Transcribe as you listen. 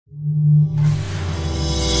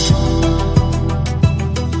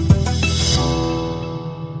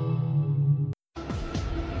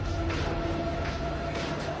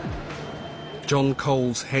John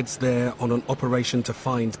Coles heads there on an operation to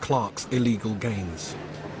find Clarke's illegal gains.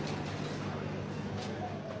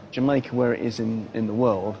 Jamaica, where it is in the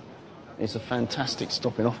world, is a fantastic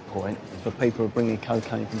stopping-off point for people who are bringing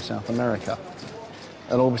cocaine from South America.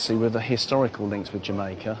 And obviously with the historical links with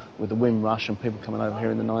Jamaica, with the Windrush and people coming over here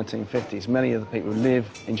in the 1950s, many of the people who live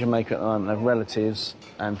in Jamaica at the moment have relatives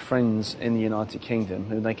and friends in the United Kingdom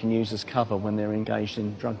who they can use as cover when they're engaged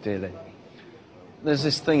in drug dealing. There's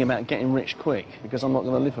this thing about getting rich quick, because I'm not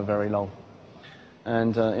going to live for very long.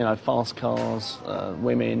 And, you know, fast cars,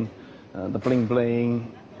 women, the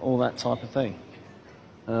bling-bling, all that type of thing.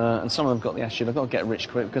 And some of them got the attitude, I've got to get rich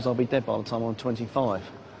quick because I'll be dead by the time I'm 25.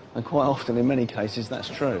 And quite often, in many cases, that's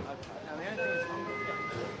true.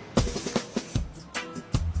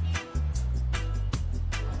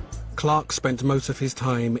 Clarke spent most of his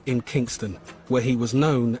time in Kingston, where he was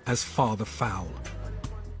known as Father Fowl.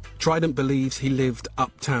 Trident believes he lived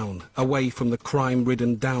uptown, away from the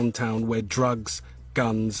crime-ridden downtown where drugs,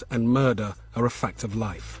 guns and murder are a fact of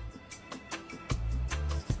life.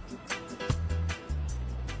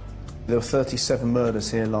 There were 37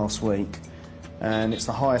 murders here last week, and it's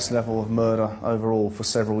the highest level of murder overall for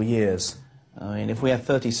several years. I mean, if we had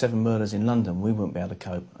 37 murders in London, we wouldn't be able to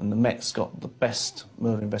cope. And the Met's got the best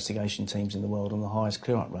murder investigation teams in the world and the highest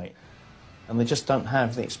clear-up rate. And they just don't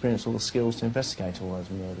have the experience or the skills to investigate all those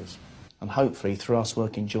murders. And hopefully, through us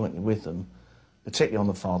working jointly with them, particularly on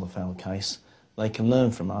the Father Fowl case, they can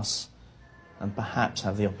learn from us and perhaps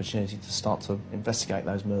have the opportunity to start to investigate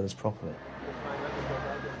those murders properly.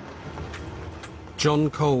 John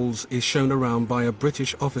Coles is shown around by a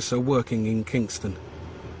British officer working in Kingston.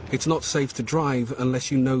 It's not safe to drive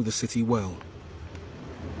unless you know the city well.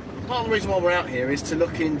 Part of the reason why we're out here is to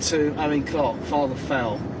look into Owen Clarke, Father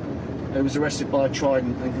Fowl, who was arrested by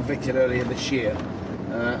Trident and convicted earlier this year.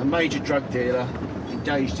 A major drug dealer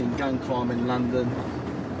engaged in gun crime in London,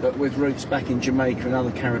 but with roots back in Jamaica and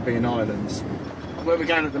other Caribbean islands. Where we're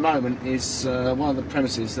going at the moment is one of the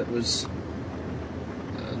premises that was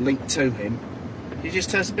linked to him. Can you just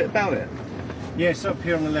tell us a bit about it? Yes, up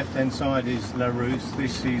here on the left-hand side is La Rousse.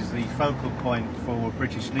 This is the focal point for a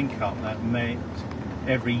British link-up that met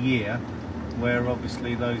every year, where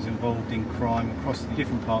obviously those involved in crime across the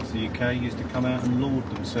different parts of the UK used to come out and laud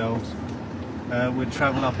themselves. Would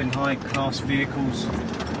travel up in high-class vehicles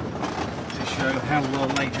to show how well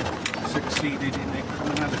they had succeeded in their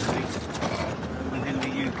criminality within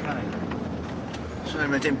the UK.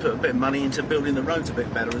 Shame they didn't put a bit of money into building the roads a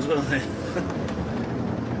bit better as well then.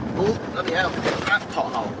 Oh, bloody hell, that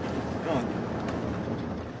pothole. Go on.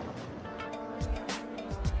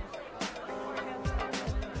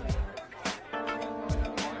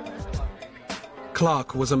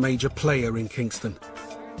 Clarke was a major player in Kingston.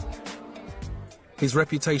 His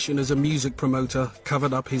reputation as a music promoter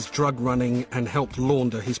covered up his drug running and helped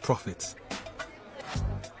launder his profits.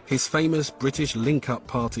 His famous British link-up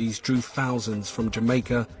parties drew thousands from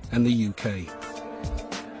Jamaica and the UK.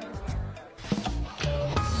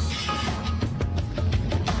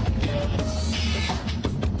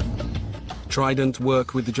 Trident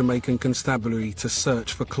worked with the Jamaican Constabulary to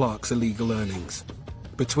search for Clarke's illegal earnings.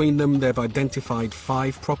 Between them, they've identified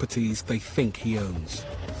 5 properties they think he owns.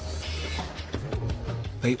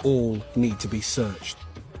 They all need to be searched.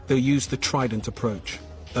 They'll use the Trident approach,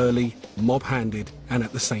 early, mob-handed, and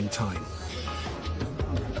at the same time.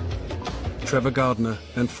 Trevor Gardner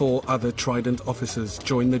and 4 other Trident officers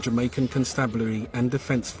joined the Jamaican Constabulary and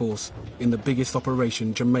Defence Force in the biggest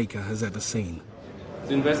operation Jamaica has ever seen.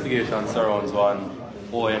 The investigation surrounds one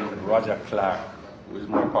Owen Roger Clarke, who is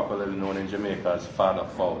more popularly known in Jamaica as Father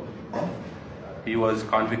Fowl. He was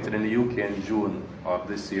convicted in the UK in June of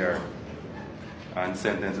this year and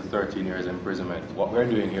sentenced to 13 years imprisonment. What we're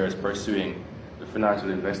doing here is pursuing the financial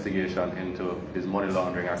investigation into his money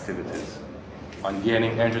laundering activities. On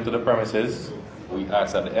gaining entry to the premises, we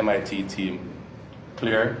asked that the MIT team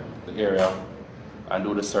clear the area and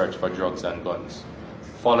do the search for drugs and guns.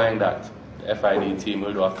 Following that, the FID team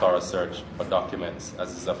will do a thorough search for documents,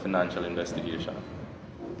 as it's a financial investigation.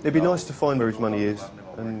 It'd be nice to find where his money is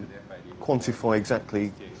and quantify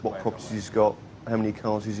exactly what properties he's got, how many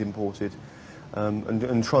cars he's imported,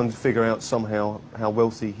 and trying to figure out somehow how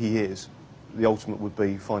wealthy he is. The ultimate would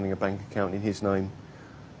be finding a bank account in his name,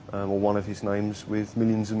 or one of his names, with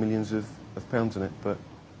millions and millions of pounds in it, but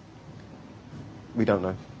we don't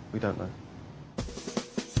know. We don't know.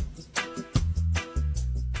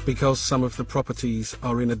 Because some of the properties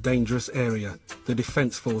are in a dangerous area, the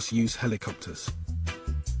Defence Force use helicopters.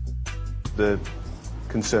 The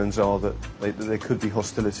concerns are that there could be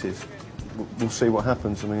hostilities. We'll see what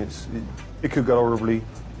happens. I mean, it could go horribly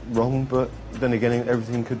wrong, but then again,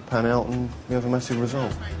 everything could pan out and we have a massive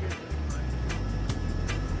result.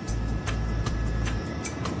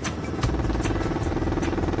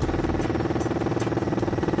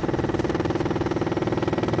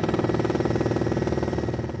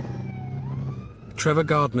 Trevor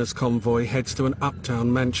Gardner's convoy heads to an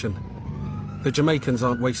uptown mansion. The Jamaicans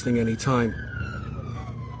aren't wasting any time.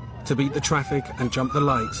 To beat the traffic and jump the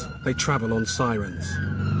lights, they travel on sirens.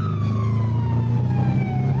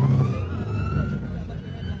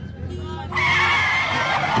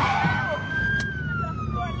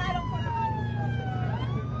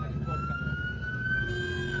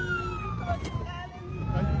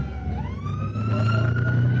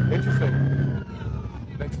 Interesting.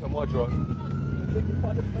 Next time I drive.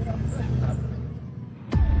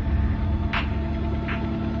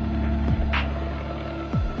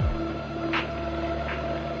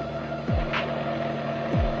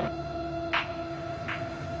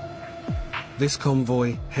 This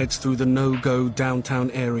convoy heads through the no-go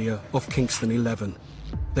downtown area of Kingston 11.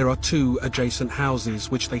 There are 2 adjacent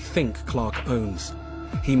houses which they think Clarke owns.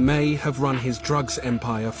 He may have run his drugs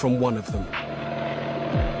empire from one of them.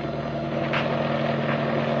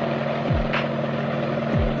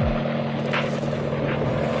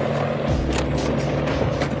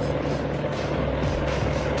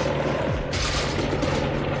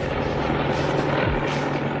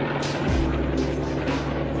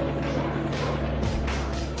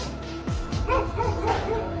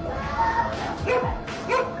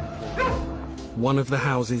 One of the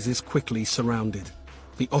houses is quickly surrounded.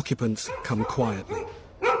 The occupants come quietly.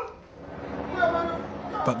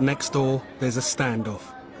 But next door, there's a standoff.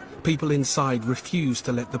 People inside refuse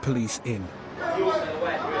to let the police in.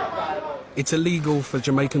 It's illegal for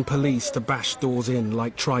Jamaican police to bash doors in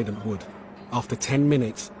like Trident would. After 10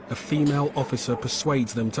 minutes, a female officer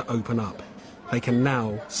persuades them to open up. They can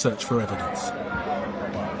now search for evidence.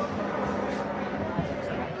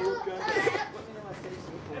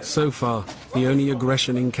 So far, the only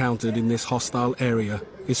aggression encountered in this hostile area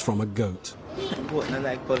is from a goat.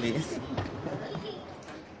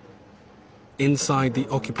 Inside, the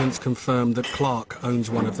occupants confirm that Clarke owns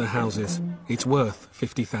one of the houses. It's worth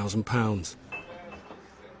 £50,000.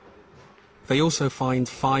 They also find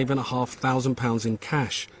 £5,500 in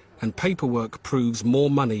cash, and paperwork proves more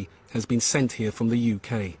money has been sent here from the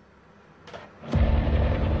UK.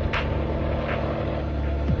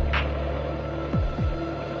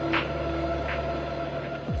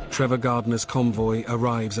 Trevor Gardner's convoy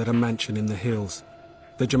arrives at a mansion in the hills.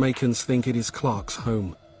 The Jamaicans think it is Clarke's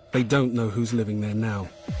home. They don't know who's living there now.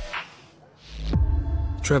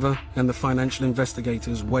 Trevor and the financial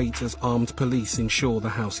investigators wait as armed police ensure the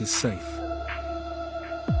house is safe.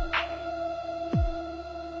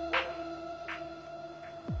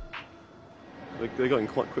 They got in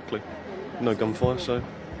quite quickly. No gunfire, so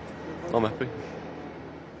I'm happy.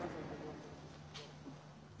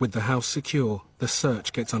 With the house secure, the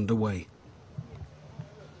search gets underway.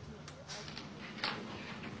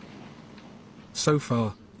 So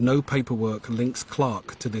far, no paperwork links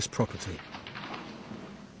Clarke to this property.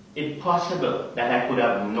 It's possible that I could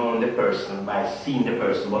have known the person by seeing the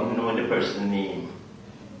person, but knowing the person's name.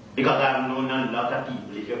 Because I've known a lot of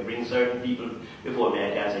people. If you bring certain people before me,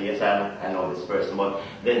 I can say, yes, I know this person, but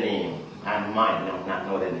the name, I might not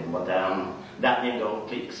know the name, but that name don't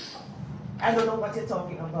clicks. I don't know what you're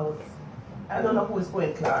talking about. I don't know who is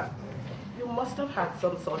going Clarke. You must have had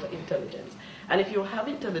some sort of intelligence. And if you have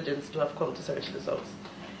intelligence to have come to search this house,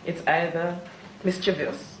 it's either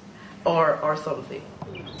mischievous or something.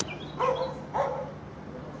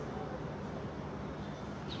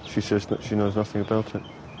 She says that she knows nothing about it.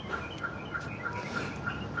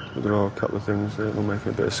 But there are a couple of things that will make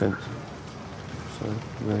a bit of sense.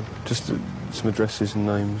 So, just some addresses and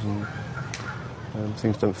names and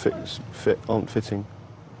things don't aren't fitting.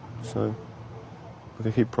 So we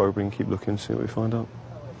can keep probing, keep looking, see what we find out.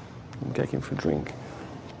 And get him for a drink.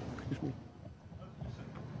 Excuse me.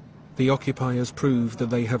 The occupiers prove that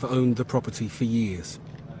they have owned the property for years.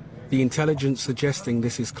 The intelligence suggesting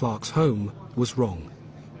this is Clarke's home was wrong.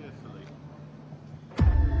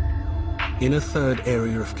 In a third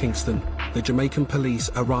area of Kingston, the Jamaican police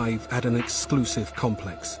arrive at an exclusive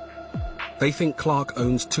complex. They think Clarke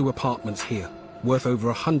owns 2 apartments here, worth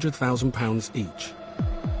over £100,000 each.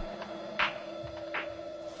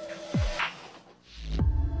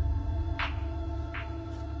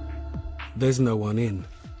 There's no one in.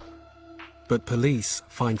 But police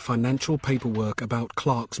find financial paperwork about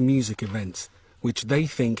Clarke's music events, which they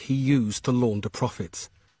think he used to launder profits.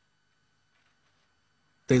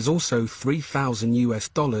 There's also $3,000 US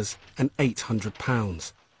and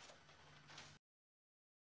 £800.